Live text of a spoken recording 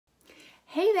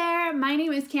Hey there, my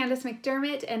name is Candace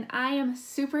McDermott and I am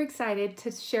super excited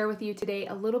to share with you today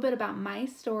a little bit about my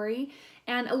story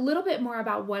and a little bit more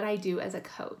about what I do as a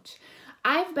coach.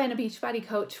 I've been a Beachbody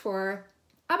coach for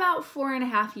about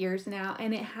 4.5 years now,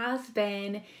 and it has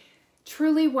been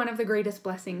truly one of the greatest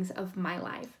blessings of my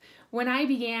life. When I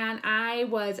began, I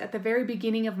was at the very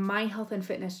beginning of my health and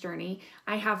fitness journey.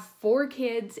 I have 4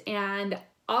 kids and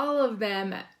all of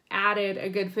them added a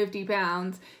good 50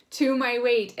 pounds to my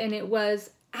weight, and it was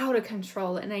out of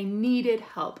control, and I needed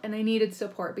help and I needed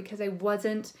support because I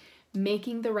wasn't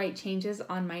making the right changes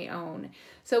on my own.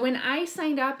 So when I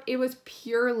signed up, it was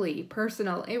purely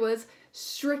personal. It was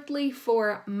strictly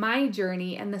for my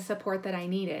journey and the support that I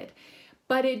needed.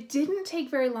 But it didn't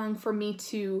take very long for me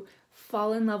to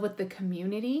fall in love with the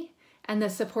community and the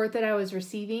support that I was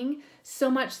receiving,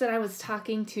 so much that I was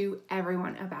talking to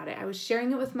everyone about it. I was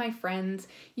sharing it with my friends.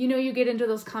 You know, you get into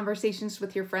those conversations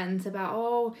with your friends about,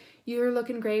 oh, you're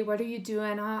looking great. What are you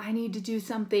doing? Oh, I need to do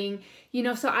something. You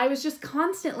know, so I was just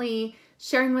constantly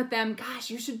sharing with them,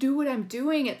 gosh, you should do what I'm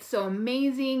doing. It's so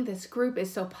amazing. This group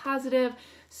is so positive,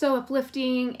 so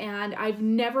uplifting, and I've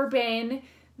never been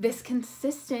this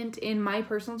consistent in my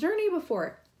personal journey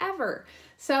before, ever.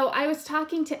 So I was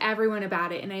talking to everyone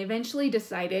about it, and I eventually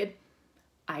decided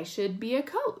I should be a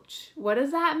coach. What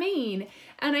does that mean?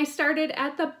 And I started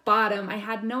at the bottom. I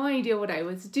had no idea what I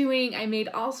was doing. I made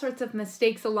all sorts of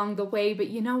mistakes along the way, but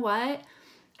you know what?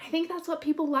 I think that's what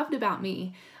people loved about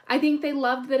me. I think they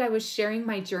loved that I was sharing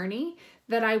my journey,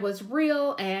 that I was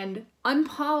real and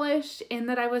unpolished, and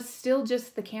that I was still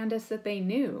just the Candace that they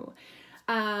knew.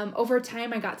 Over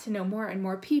time, I got to know more and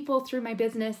more people through my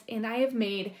business, and I have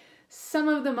made some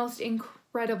of the most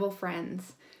incredible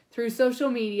friends through social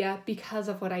media because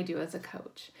of what I do as a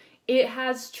coach. It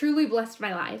has truly blessed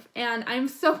my life, and I'm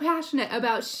so passionate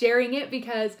about sharing it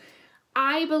because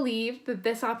I believe that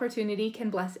this opportunity can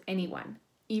bless anyone,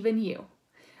 even you.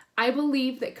 I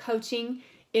believe that coaching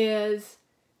is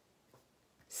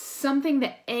something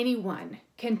that anyone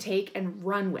can take and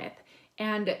run with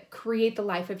and create the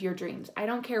life of your dreams. I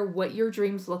don't care what your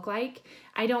dreams look like.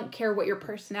 I don't care what your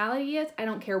personality is. I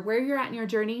don't care where you're at in your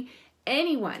journey.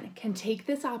 Anyone can take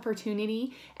this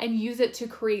opportunity and use it to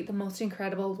create the most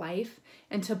incredible life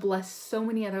and to bless so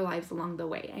many other lives along the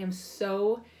way. I am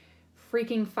so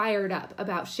freaking fired up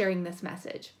about sharing this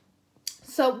message.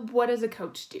 So what does a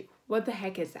coach do? What the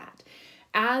heck is that?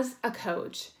 As a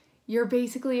coach, you're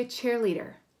basically a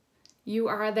cheerleader. You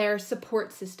are their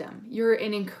support system. You're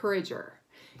an encourager.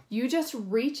 You just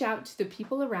reach out to the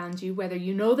people around you, whether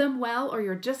you know them well or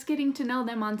you're just getting to know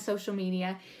them on social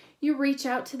media. You reach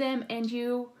out to them and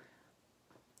you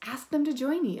ask them to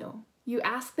join you. You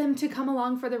ask them to come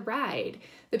along for the ride.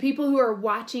 The people who are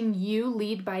watching you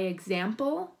lead by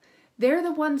example, they're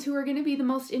the ones who are going to be the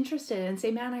most interested and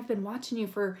say, man, I've been watching you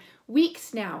for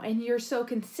weeks now and you're so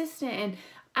consistent and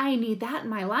I need that in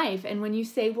my life. And when you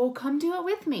say, well, come do it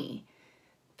with me,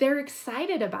 they're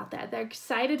excited about that. They're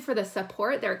excited for the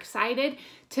support. They're excited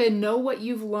to know what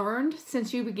you've learned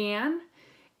since you began.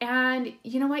 And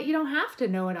you know what? You don't have to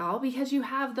know it all because you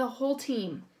have the whole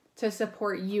team to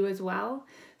support you as well.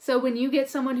 So when you get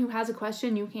someone who has a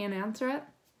question, you can't answer it.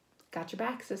 Got your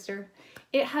back, sister.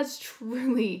 It has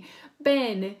truly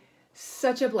been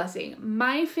such a blessing.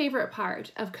 My favorite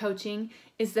part of coaching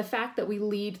is the fact that we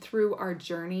lead through our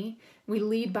journey. We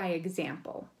lead by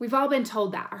example. We've all been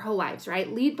told that our whole lives, right?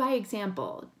 Lead by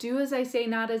example. Do as I say,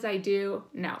 not as I do.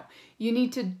 No, you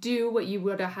need to do what you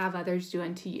would have others do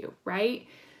unto you, right?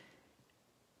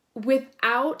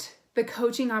 Without the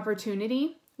coaching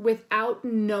opportunity, without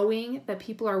knowing that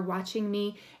people are watching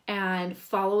me and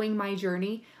following my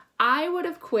journey, I would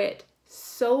have quit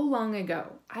so long ago.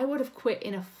 I would have quit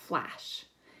in a flash.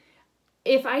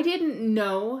 If I didn't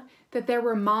know that there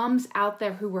were moms out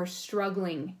there who were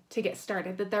struggling to get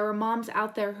started, that there were moms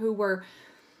out there who were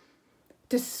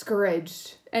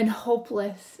discouraged and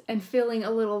hopeless and feeling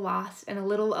a little lost and a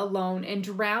little alone and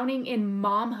drowning in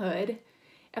momhood,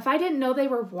 if I didn't know they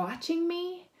were watching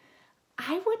me,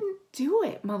 I wouldn't do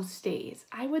it most days.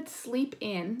 I would sleep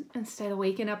in instead of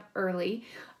waking up early.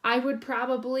 I would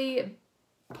probably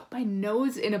put my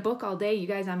nose in a book all day. You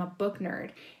guys, I'm a book nerd.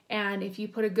 And if you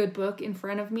put a good book in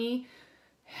front of me,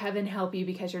 heaven help you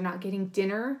because you're not getting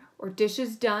dinner or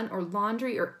dishes done or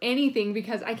laundry or anything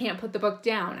because I can't put the book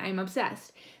down. I'm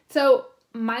obsessed. So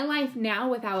my life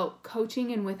now without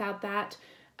coaching and without that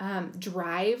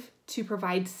drive to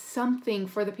provide something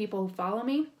for the people who follow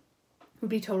me would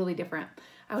be totally different.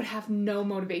 I would have no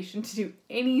motivation to do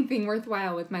anything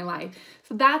worthwhile with my life.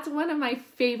 So that's one of my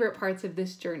favorite parts of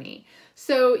this journey.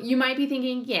 So you might be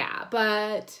thinking, yeah,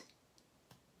 but,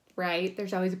 right?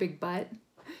 There's always a big but.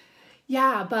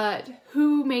 Yeah, but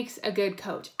who makes a good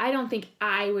coach? I don't think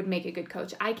I would make a good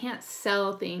coach. I can't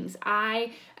sell things.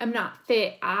 I am not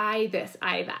fit. I this,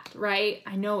 I that, right?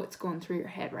 I know it's going through your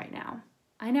head right now.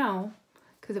 I know,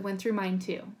 because it went through mine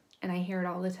too, and I hear it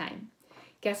all the time.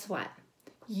 Guess what?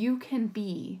 You can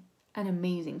be an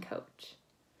amazing coach.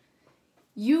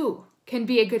 You can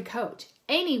be a good coach.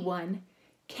 Anyone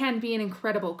can be an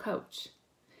incredible coach.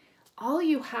 All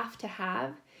you have to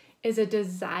have is a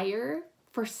desire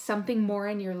for something more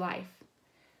in your life.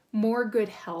 More good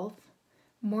health,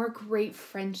 more great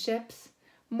friendships,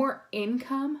 more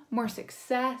income, more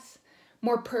success,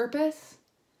 more purpose.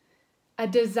 A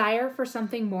desire for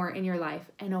something more in your life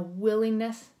and a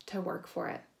willingness to work for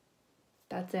it.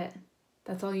 That's it.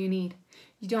 That's all you need.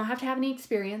 You don't have to have any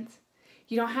experience.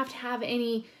 You don't have to have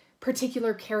any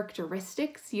particular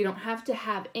characteristics. You don't have to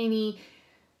have any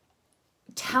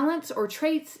talents or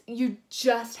traits. You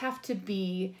just have to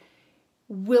be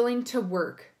willing to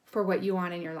work for what you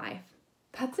want in your life.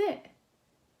 That's it.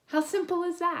 How simple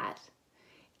is that?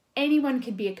 Anyone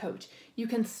can be a coach. You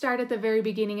can start at the very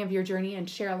beginning of your journey and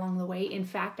share along the way. In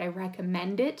fact, I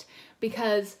recommend it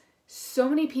because so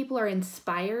many people are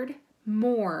inspired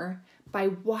more by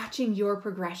watching your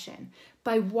progression,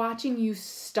 by watching you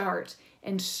start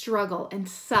and struggle and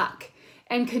suck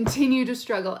and continue to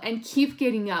struggle and keep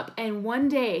getting up. And one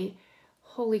day,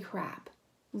 holy crap,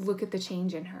 look at the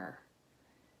change in her.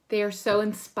 They are so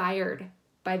inspired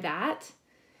by that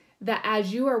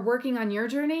as you are working on your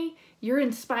journey, you're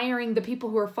inspiring the people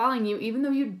who are following you, even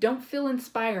though you don't feel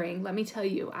inspiring. Let me tell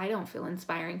you, I don't feel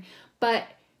inspiring, but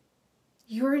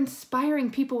you're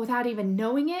inspiring people without even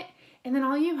knowing it. And then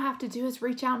all you have to do is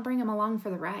reach out and bring them along for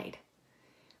the ride.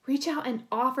 Reach out and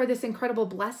offer this incredible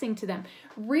blessing to them.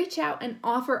 Reach out and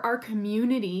offer our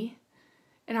community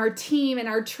and our team and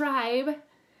our tribe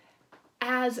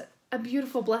as a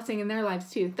beautiful blessing in their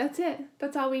lives too. That's it.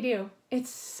 That's all we do.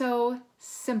 It's so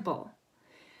simple.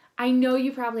 I know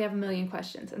you probably have a million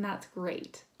questions, and that's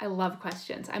great. I love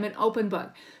questions. I'm an open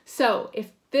book. So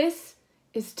if this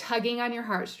is tugging on your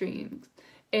heartstrings,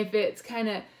 if it's kind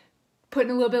of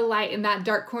putting a little bit of light in that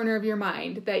dark corner of your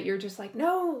mind that you're just like,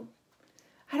 no,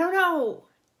 I don't know.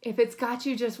 If it's got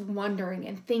you just wondering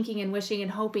and thinking and wishing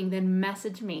and hoping, then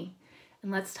message me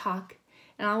and let's talk.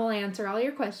 And I will answer all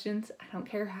your questions. I don't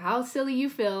care how silly you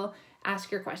feel.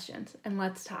 Ask your questions and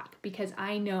let's talk, because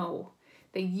I know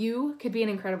that you could be an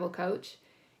incredible coach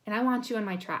and I want you in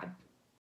my tribe.